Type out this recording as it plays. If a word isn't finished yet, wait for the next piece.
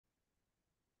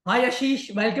Hi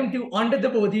Yashish, welcome to Under the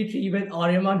Bodhi Tree with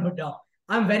Aryaman Huda.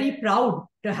 I'm very proud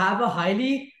to have a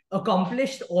highly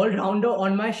accomplished all-rounder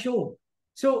on my show.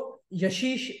 So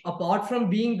Yashish, apart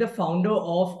from being the founder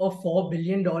of a $4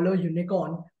 billion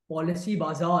unicorn,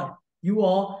 PolicyBazaar, you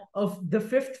are of the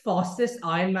fifth fastest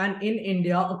Ironman in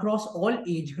India across all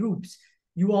age groups.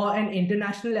 You are an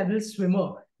international level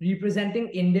swimmer representing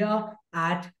India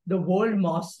at the World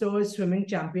Masters Swimming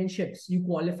Championships. You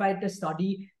qualified to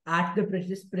study at the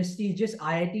prestigious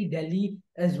IIT Delhi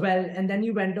as well. And then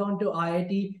you went on to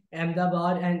IIT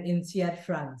Ahmedabad and INSEAD,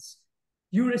 France.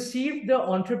 You received the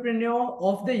Entrepreneur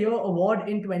of the Year award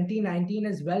in 2019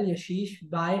 as well, Yashish,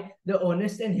 by the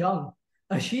Ernest and Young.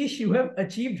 Ashish, you have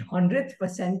achieved 100th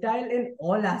percentile in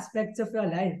all aspects of your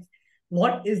life.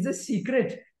 What is the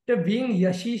secret to being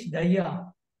Yashish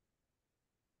Dahiya?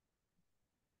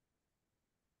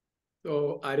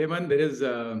 So, Aryaman, there is,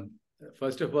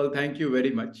 first of all, thank you very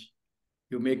much.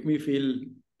 You make me feel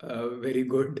very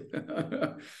good.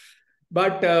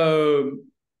 But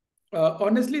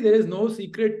honestly, there is no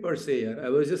secret per se. I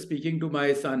was just speaking to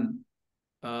my son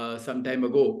some time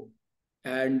ago,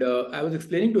 and I was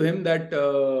explaining to him that,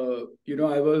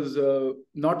 I was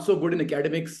not so good in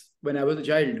academics when I was a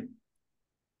child.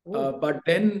 Oh, But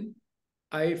then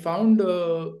I found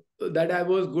that I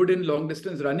was good in long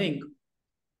distance running.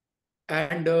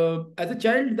 And as a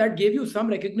child, that gave you some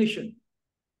recognition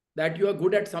that you are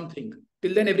good at something.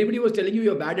 Till then, everybody was telling you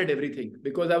you're bad at everything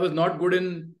because I was not good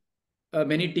in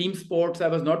many team sports. I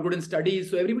was not good in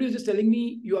studies. So everybody was just telling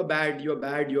me, you are bad, you're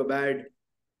bad, you're bad.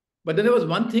 But then there was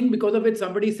one thing because of which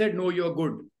somebody said, no, you're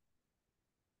good.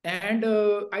 And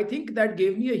I think that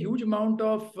gave me a huge amount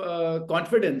of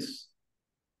confidence.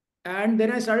 And then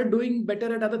I started doing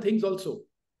better at other things also.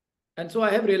 And so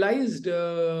I have realized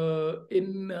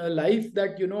in life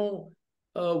that,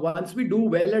 once we do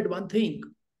well at one thing,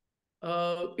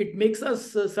 it makes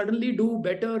us suddenly do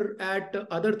better at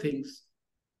other things.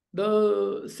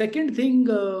 The second thing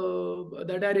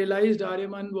that I realized,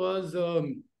 Aryaman, was,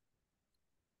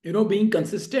 being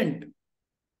consistent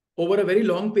over a very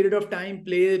long period of time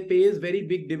pays very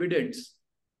big dividends.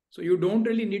 So you don't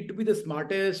really need to be the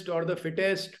smartest or the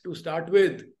fittest to start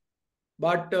with.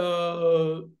 But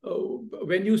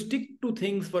when you stick to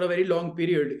things for a very long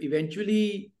period,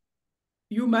 eventually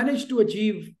you manage to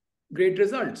achieve great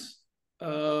results.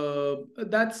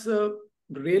 That's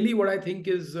really what I think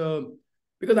is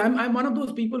because I'm one of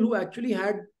those people who actually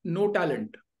had no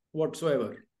talent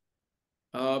whatsoever.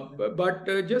 But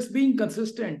just being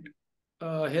consistent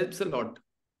helps a lot.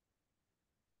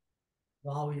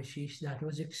 wow, Yashish, that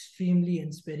was extremely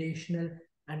inspirational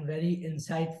and very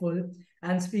insightful.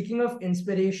 And speaking of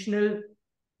inspirational,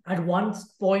 at one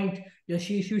point,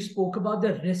 Yashish, you spoke about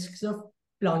the risks of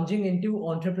plunging into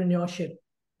entrepreneurship.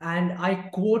 And I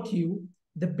quote you,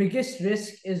 the biggest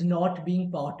risk is not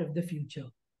being part of the future.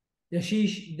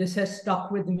 Yashish, this has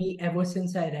stuck with me ever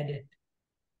since I read it.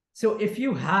 So if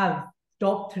you have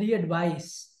top three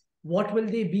advice, what will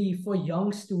they be for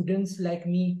young students like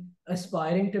me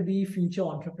aspiring to be future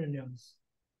entrepreneurs?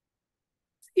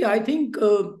 Yeah, I think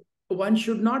one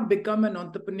should not become an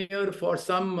entrepreneur for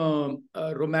some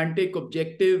romantic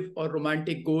objective or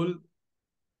romantic goal.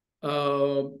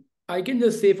 Uh, I can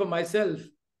just say for myself,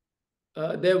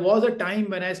 there was a time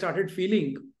when I started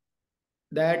feeling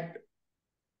that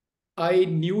I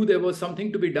knew there was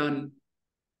something to be done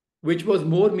which was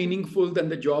more meaningful than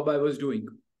the job I was doing.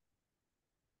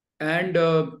 And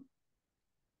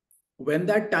when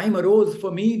that time arose,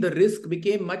 for me, the risk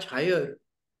became much higher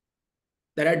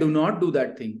that I do not do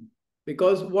that thing.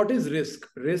 Because what is risk?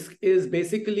 Risk is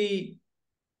basically,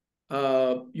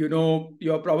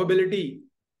 your probability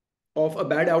of a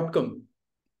bad outcome.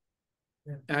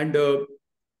 Yeah. And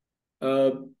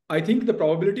uh, I think the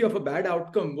probability of a bad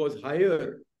outcome was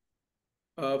higher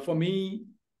for me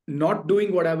not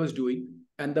doing what I was doing.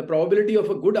 And the probability of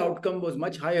a good outcome was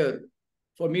much higher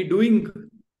for me doing,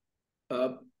 uh,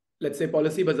 let's say,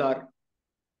 PolicyBazaar.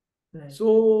 Right.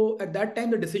 So at that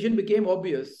time, the decision became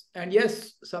obvious. And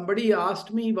yes, somebody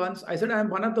asked me once, I said, I'm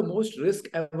one of the most risk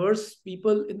averse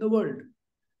people in the world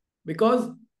because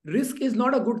risk is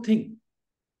not a good thing.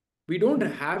 We don't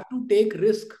have to take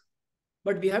risk,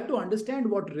 but we have to understand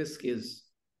what risk is.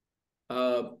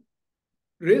 Uh,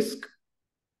 Risk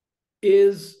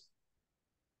is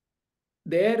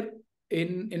there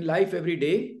in life every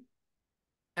day,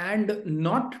 and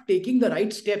not taking the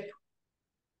right step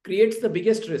creates the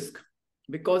biggest risk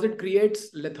because it creates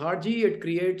lethargy, it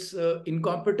creates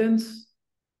incompetence,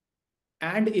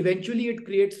 and eventually it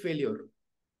creates failure.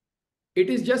 It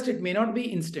is just, it may not be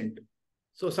instant.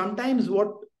 So sometimes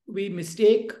what we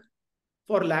mistake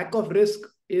for lack of risk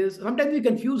is sometimes we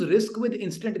confuse risk with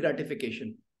instant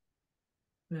gratification.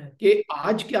 Right. कि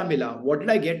आज क्या मिला? What did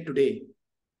I get today?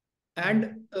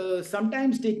 And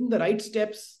sometimes taking the right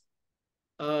steps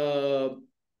are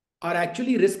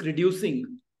actually risk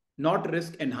reducing, not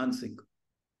risk enhancing.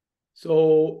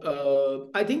 So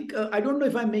I think, I don't know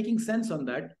if I'm making sense on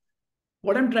that.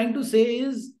 What I'm trying to say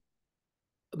is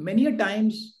many a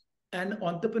times an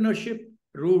entrepreneurship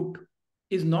route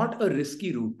is not a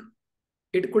risky route.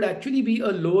 It could actually be a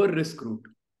lower risk route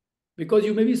because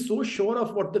you may be so sure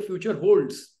of what the future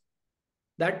holds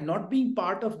that not being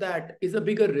part of that is a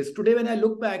bigger risk. Today, when I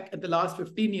look back at the last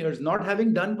 15 years, not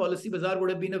having done PolicyBazaar would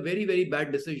have been a very, very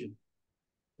bad decision.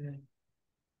 Yeah.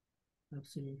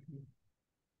 Absolutely.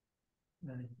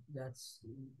 Right. That's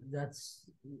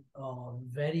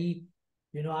very,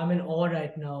 I'm in awe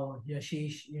right now,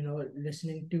 Yashish,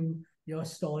 listening to your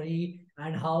story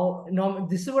and how,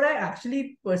 this is what I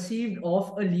actually perceived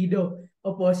of a leader,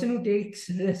 a person who takes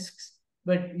risks.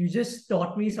 But you just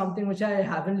taught me something which I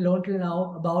haven't learned till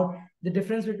now about the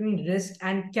difference between risk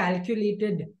and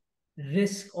calculated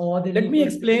risk or the Let me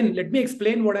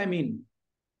explain what I mean.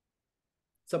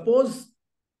 Suppose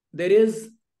there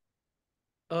is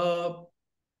a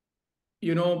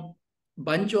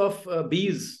bunch of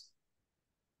bees.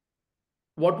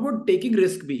 What would taking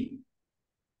risk be?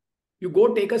 You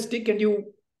go take a stick and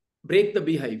you break the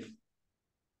beehive.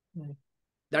 Right.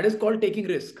 That is called taking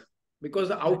risk because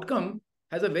the outcome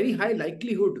has a very high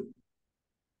likelihood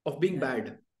of being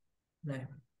bad. Right.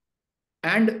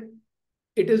 And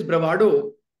it is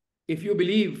bravado if you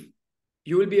believe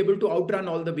you will be able to outrun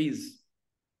all the bees.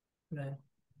 Right.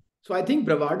 So I think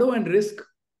bravado and risk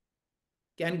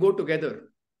can go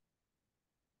together.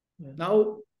 Yeah.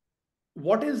 Now,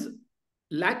 what is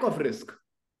lack of risk?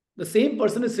 The same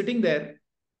person is sitting there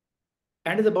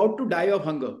and is about to die of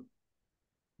hunger.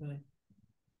 Right.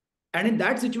 And in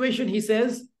that situation, he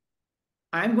says,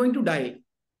 I am going to die.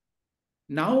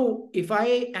 Now, if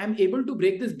I am able to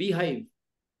break this beehive,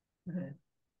 Right.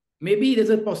 maybe there's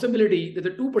a possibility, there's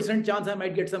a 2% chance I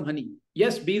might get some honey.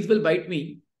 Yes, bees will bite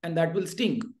me and that will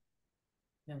sting.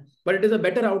 Yes. But it is a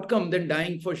better outcome than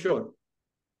dying for sure.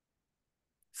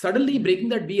 Suddenly breaking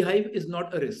that beehive is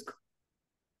not a risk.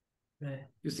 Right.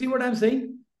 You see what I'm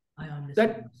saying? I understand.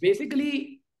 That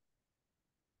basically,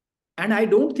 and I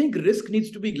don't think risk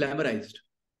needs to be glamorized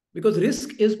because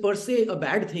risk is per se a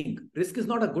bad thing. Risk is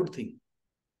not a good thing.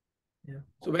 Yeah.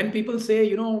 So when people say,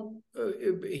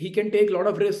 he can take a lot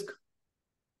of risk,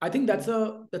 I think that's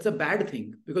a bad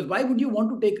thing because why would you want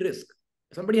to take risk?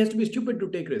 Somebody has to be stupid to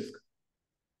take risk.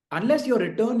 Unless your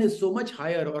return is so much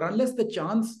higher or unless the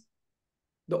chance,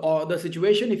 the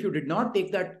situation, if you did not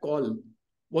take that call,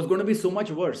 was going to be so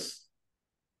much worse.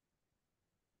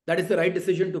 That is the right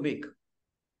decision to make.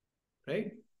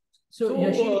 Right? So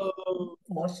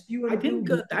Yashish, I think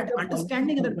that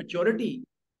understanding and that maturity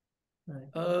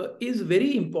is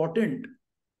very important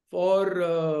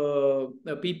for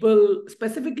people,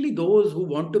 specifically those who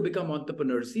want to become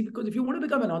entrepreneurs. See, because if you want to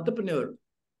become an entrepreneur,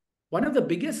 one of the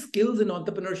biggest skills in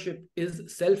entrepreneurship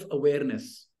is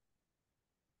self-awareness.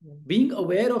 Being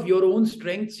aware of your own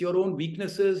strengths, your own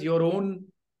weaknesses, your own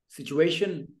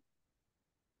situation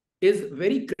is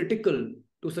very critical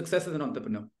to success as an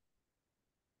entrepreneur.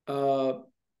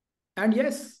 And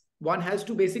yes, one has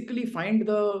to basically find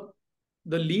the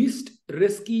least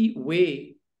risky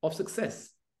way of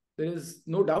success. There is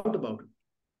no doubt about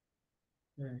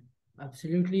it. Right.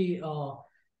 Absolutely.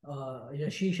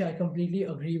 Yashish, I completely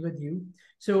agree with you.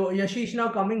 So Yashish, now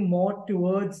coming more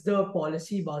towards the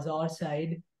PolicyBazaar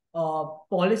side,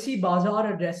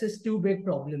 PolicyBazaar addresses two big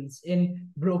problems in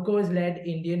brokers-led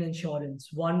Indian insurance.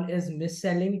 One is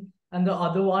mis-selling, and the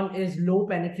other one is low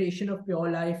penetration of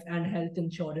pure life and health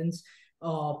insurance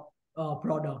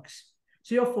products.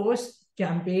 So your first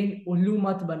campaign, Ullu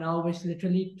Mat Banao, which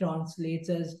literally translates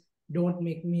as "Don't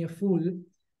make me a fool,"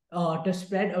 to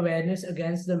spread awareness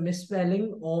against the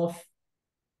misspelling of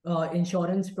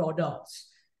insurance products.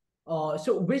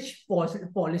 So which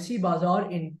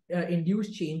PolicyBazaar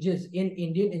induced changes in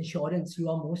Indian insurance you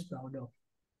are most proud of?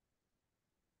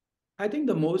 I think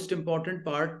the most important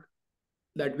part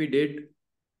that we did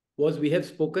was we have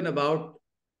spoken about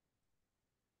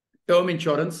term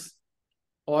insurance,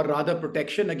 or rather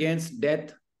protection against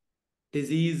death,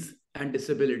 disease, and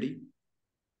disability.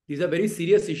 These are very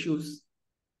serious issues,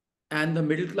 and the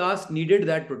middle class needed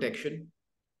that protection.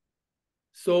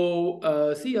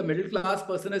 So, see, a middle class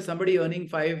person is somebody earning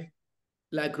 5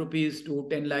 lakh rupees to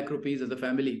 10 lakh rupees as a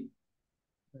family.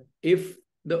 If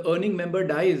the earning member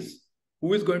dies,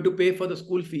 who is going to pay for the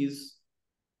school fees?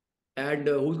 And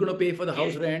who's going to pay for the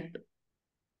house rent?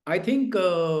 I think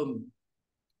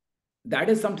that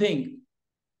is something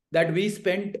that we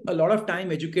spent a lot of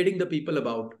time educating the people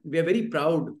about. We are very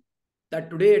proud that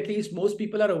today, at least, most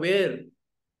people are aware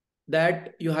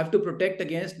that you have to protect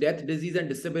against death, disease, and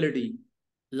disability.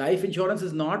 Life insurance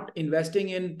is not investing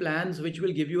in plans which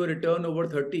will give you a return over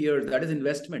 30 years. That is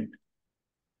investment.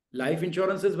 Life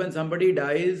insurance is when somebody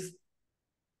dies,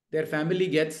 their family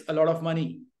gets a lot of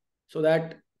money so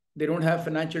that they don't have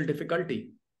financial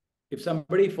difficulty. If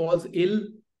somebody falls ill,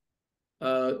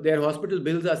 their hospital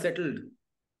bills are settled.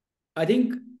 I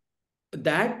think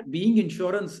that being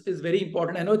insurance is very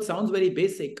important. I know it sounds very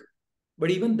basic, but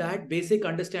even that basic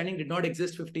understanding did not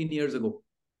exist 15 years ago.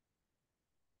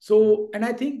 So, and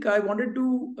I think I wanted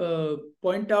to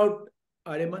point out,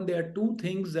 Aryaman, there are two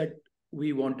things that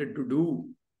we wanted to do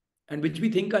and which we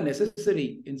think are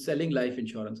necessary in selling life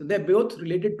insurance. And they're both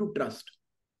related to trust.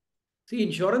 See,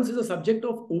 insurance is a subject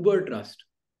of uber trust.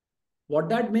 What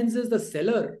that means is the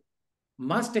seller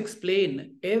must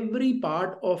explain every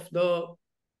part of the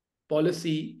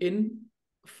policy in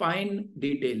fine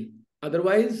detail.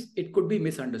 Otherwise, it could be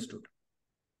misunderstood.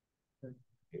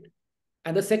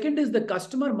 And the second is the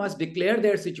customer must declare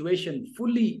their situation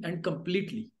fully and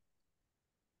completely.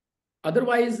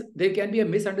 Otherwise, there can be a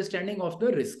misunderstanding of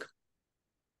the risk.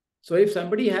 So if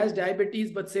somebody has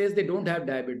diabetes but says they don't have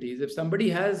diabetes, if somebody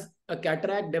has a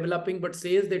cataract developing but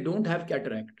says they don't have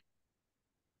cataract,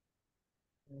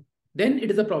 then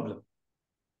it is a problem.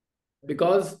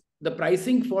 Because the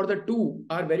pricing for the two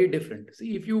are very different.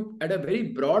 See, if you at a very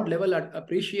broad level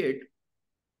appreciate,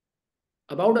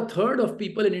 about a third of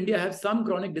people in India have some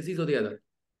chronic disease or the other.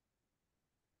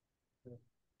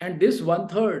 And this one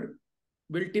third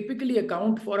will typically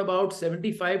account for about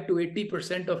 75 to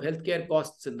 80% of healthcare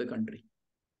costs in the country.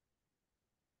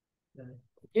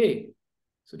 Okay.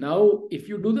 So now if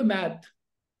you do the math,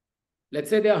 let's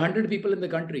say there are 100 people in the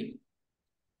country,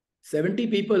 70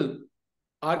 people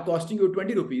are costing you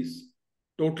 20 rupees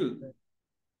total,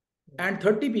 and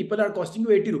 30 people are costing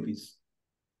you 80 rupees.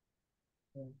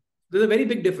 There's a very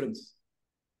big difference.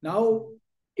 Now,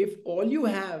 if all you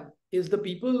have is the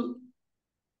people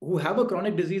who have a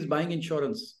chronic disease buying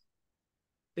insurance,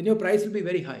 then your price will be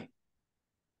very high.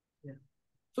 Yeah.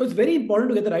 So it's very important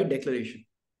to get the right declaration.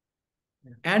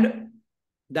 Yeah. And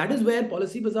that is where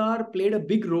PolicyBazaar played a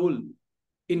big role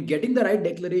in getting the right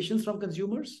declarations from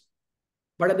consumers,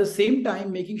 but at the same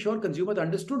time, making sure consumers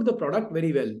understood the product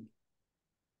very well.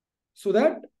 So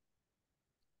that,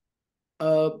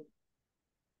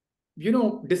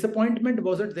 disappointment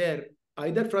wasn't there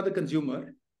either for the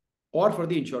consumer or for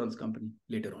the insurance company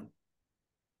later on.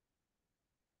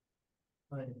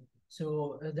 Right.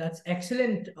 So that's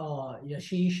excellent,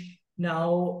 Yashish.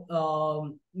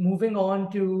 Now, moving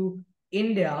on to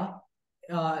India,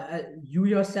 you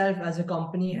yourself as a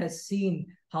company has seen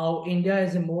how India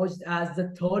has emerged as the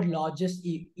third largest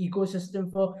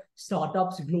ecosystem for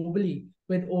startups globally,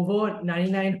 with over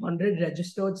 9,900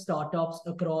 registered startups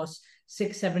across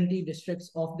 670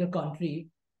 districts of the country.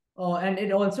 And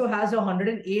it also has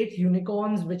 108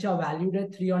 unicorns, which are valued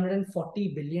at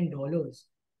 $340 billion.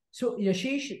 So,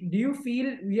 Yashish, do you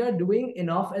feel we are doing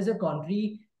enough as a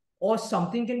country, or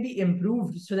something can be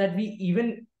improved so that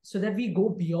we go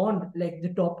beyond like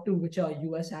the top two, which are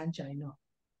US and China?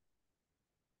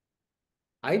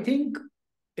 I think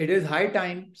it is high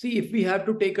time. See, if we have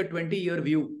to take a 20-year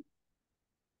view,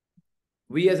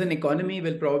 we as an economy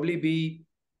will probably be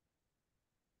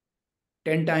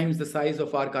 10 times the size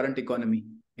of our current economy,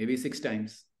 maybe 6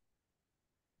 times.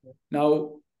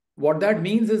 Now, what that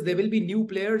means is there will be new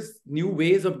players, new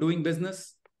ways of doing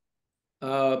business,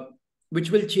 which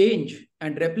will change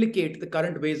and replicate the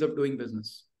current ways of doing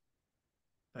business.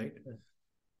 Right?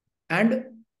 And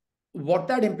what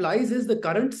that implies is the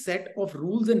current set of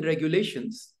rules and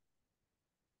regulations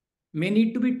may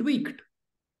need to be tweaked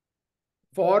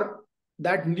for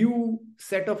that new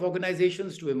set of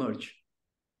organizations to emerge.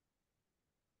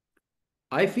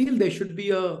 I feel there should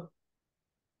be a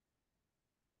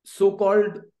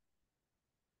so-called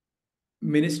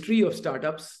ministry of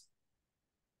startups,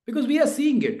 because we are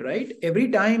seeing it, right? Every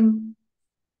time,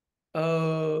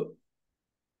 I'll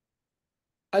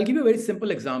give you a very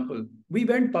simple example. We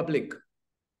went public.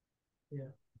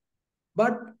 Yeah.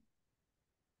 But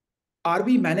are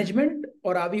we management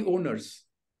or are we owners?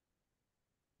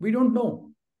 We don't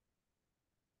know.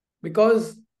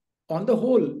 Because on the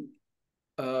whole,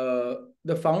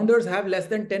 the founders have less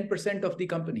than 10% of the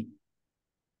company.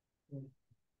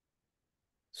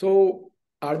 So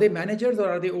are they managers or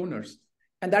are they owners?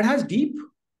 And that has deep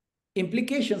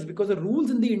implications because the rules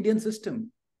in the Indian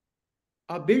system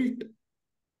are built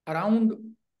around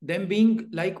them being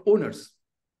like owners.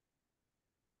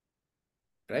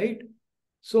 Right?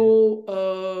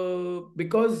 So,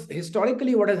 because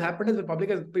historically what has happened is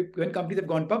when companies have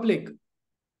gone public,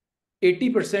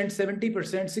 80%, 70%,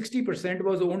 60%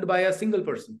 was owned by a single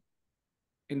person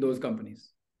in those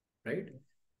companies, right?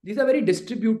 These are very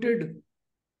distributed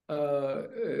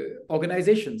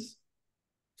organizations.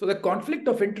 So the conflict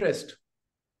of interest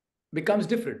becomes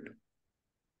different.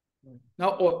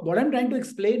 Now, what I'm trying to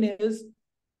explain is,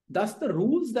 thus the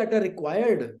rules that are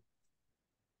required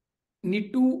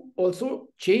need to also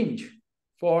change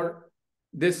for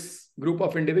this group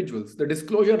of individuals. The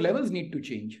disclosure levels need to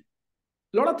change.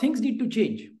 A lot of things need to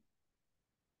change.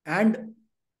 And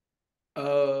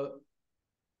I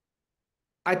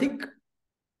think,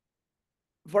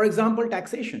 for example,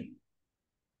 taxation,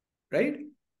 right?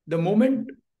 The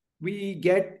moment we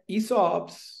get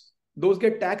ESOPs, those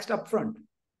get taxed upfront.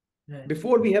 Right.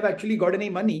 Before we have actually got any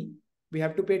money, we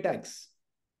have to pay tax.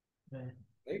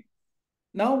 Right?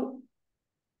 Now,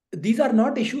 these are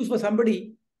not issues for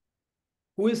somebody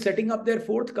who is setting up their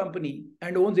fourth company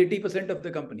and owns 80% of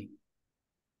the company.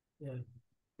 Yeah.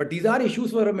 But these are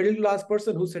issues for a middle class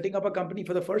person who's setting up a company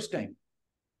for the first time.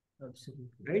 Absolutely.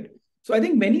 Right? So I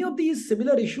think many of these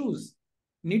similar issues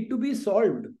need to be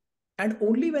solved. And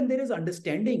only when there is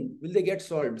understanding will they get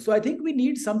solved. So I think we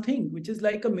need something which is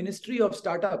like a ministry of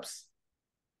startups.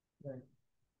 Right.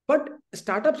 But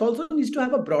startups also needs to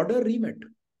have a broader remit.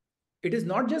 It is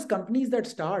not just companies that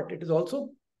start. It is also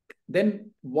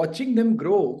then watching them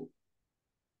grow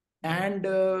and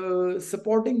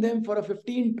supporting them for a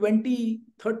 15, 20,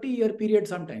 30-year period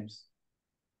sometimes.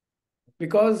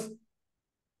 Because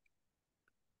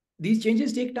these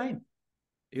changes take time.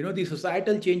 You know, the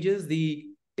societal changes, the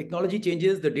technology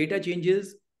changes, the data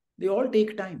changes, they all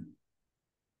take time.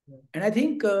 Yeah. And I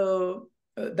think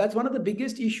that's one of the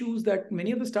biggest issues, that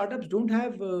many of the startups don't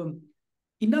have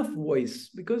enough voice,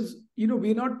 because, you know,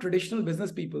 we're not traditional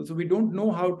business people. So we don't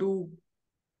know how to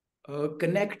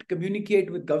connect,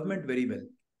 communicate with government very well.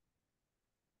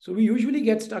 So we usually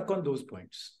get stuck on those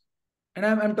points. And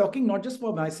I'm talking not just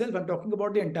for myself, I'm talking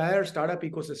about the entire startup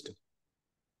ecosystem.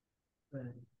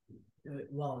 Right.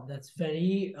 Wow, that's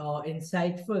very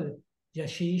insightful,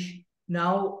 Yashish.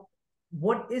 Now,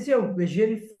 what is your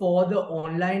vision for the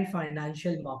online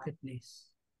financial marketplace?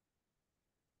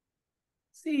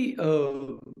 See,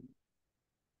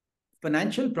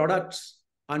 financial products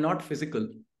are not physical.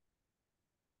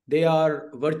 They are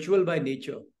virtual by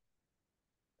nature.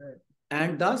 Right.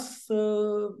 And thus,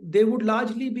 they would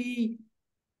largely be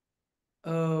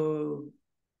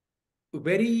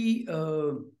very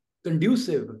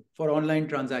conducive for online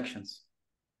transactions.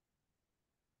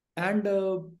 And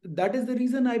that is the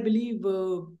reason I believe,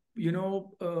 more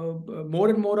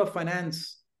and more of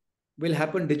finance will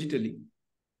happen digitally.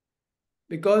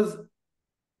 Because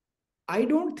I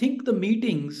don't think the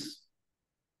meetings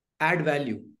add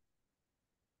value.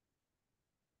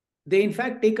 They, in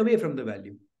fact, take away from the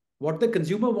value. What the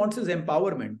consumer wants is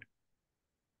empowerment,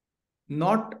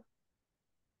 not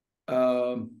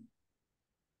too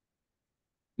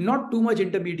much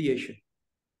intermediation.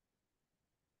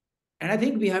 And I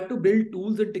think we have to build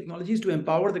tools and technologies to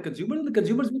empower the consumer, and the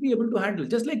consumers will be able to handle,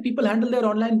 just like people handle their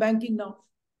online banking now.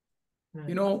 Right.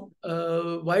 You know,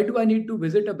 why do I need to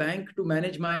visit a bank to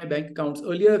manage my bank accounts?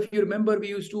 Earlier, if you remember, we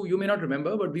used to, you may not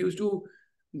remember, but we used to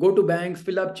go to banks,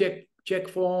 fill up check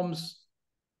forms,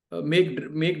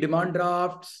 make demand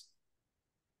drafts.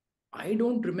 I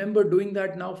don't remember doing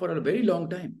that now for a very long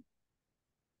time.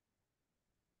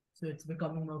 So it's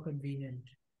becoming more convenient.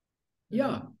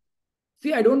 Yeah.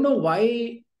 See, I don't know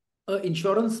why an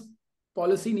insurance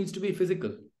policy needs to be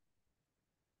physical.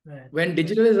 Right. When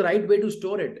digital is the right way to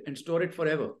store it and store it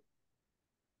forever.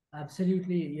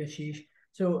 Absolutely, Yashish.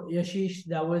 So, Yashish,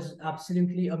 that was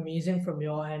absolutely amazing from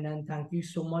your end, and thank you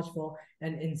so much for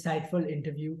an insightful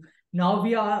interview. Now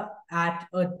we are at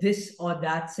a this or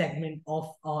that segment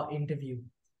of our interview.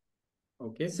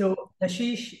 Okay. So,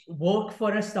 Yashish, work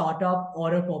for a startup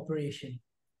or a corporation?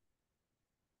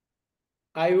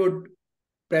 I would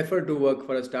prefer to work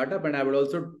for a startup, and I would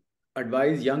also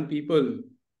advise young people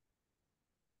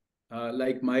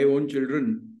like my own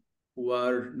children who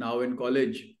are now in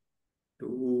college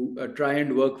to try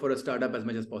and work for a startup as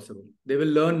much as possible. They will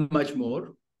learn much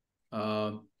more.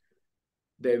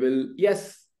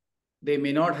 Yes, they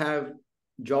may not have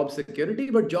job security,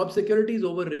 but job security is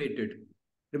overrated.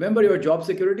 Remember, your job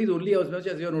security is only as much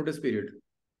as your notice period.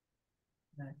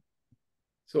 Right.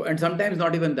 So, and sometimes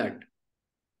not even that.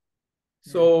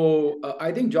 So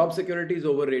I think job security is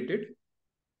overrated.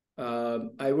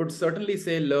 I would certainly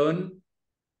say learn,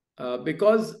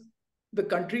 because the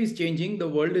country is changing, the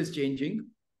world is changing,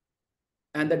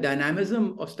 and the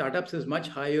dynamism of startups is much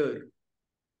higher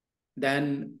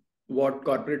than what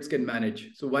corporates can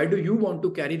manage. So why do you want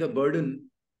to carry the burden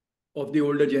of the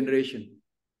older generation?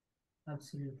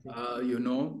 Absolutely.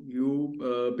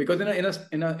 Because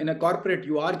in a corporate,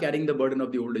 you are carrying the burden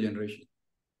of the older generation.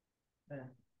 Yeah.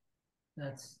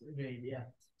 That's great. Yeah.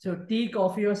 So tea,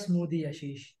 coffee, or smoothie,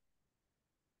 Yashish?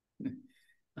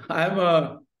 I'm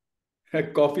a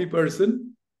coffee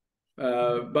person,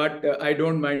 but I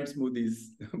don't mind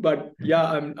smoothies. But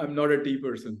yeah, I'm not a tea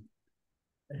person.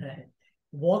 Right.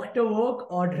 Walk to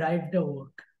work or drive to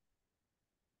work?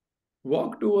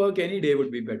 Walk to work any day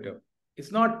would be better.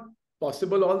 It's not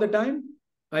possible all the time.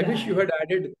 I wish you Yeah. had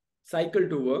added cycle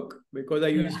to work, because I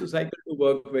used Yeah. to cycle to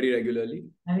work very regularly.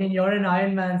 I mean, you're an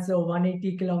Ironman, so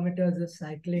 180 kilometers of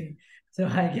cycling. So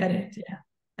I get it. Yeah.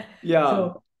 Yeah,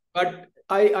 So, but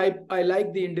I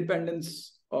like the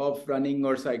independence of running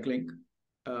or cycling,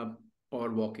 or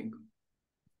walking.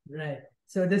 right.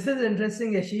 So this is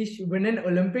interesting, Yashish. Win an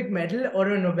Olympic medal or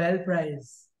a Nobel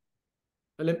Prize?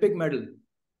 Olympic medal.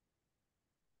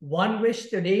 One wish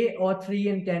today or three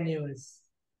in 10 years?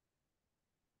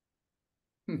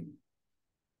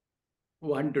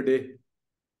 One today.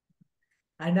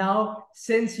 And now,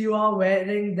 since you are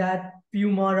wearing that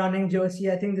Puma running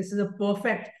jersey, I think this is a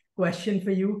perfect question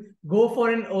for you. Go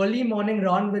for an early morning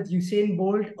run with Usain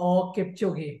Bolt or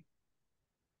Kipchoge.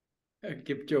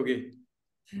 Kipchoge.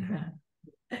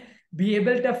 Be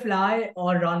able to fly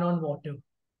or run on water.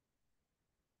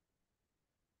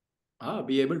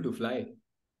 Be able to fly.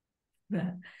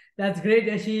 That's great,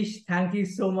 Ashish. Thank you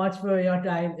so much for your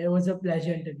time. It was a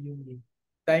pleasure interviewing you.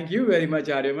 Thank you very much,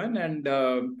 Aryaman, and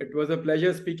it was a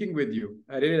pleasure speaking with you.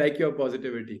 I really like your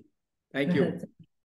positivity. Thank you.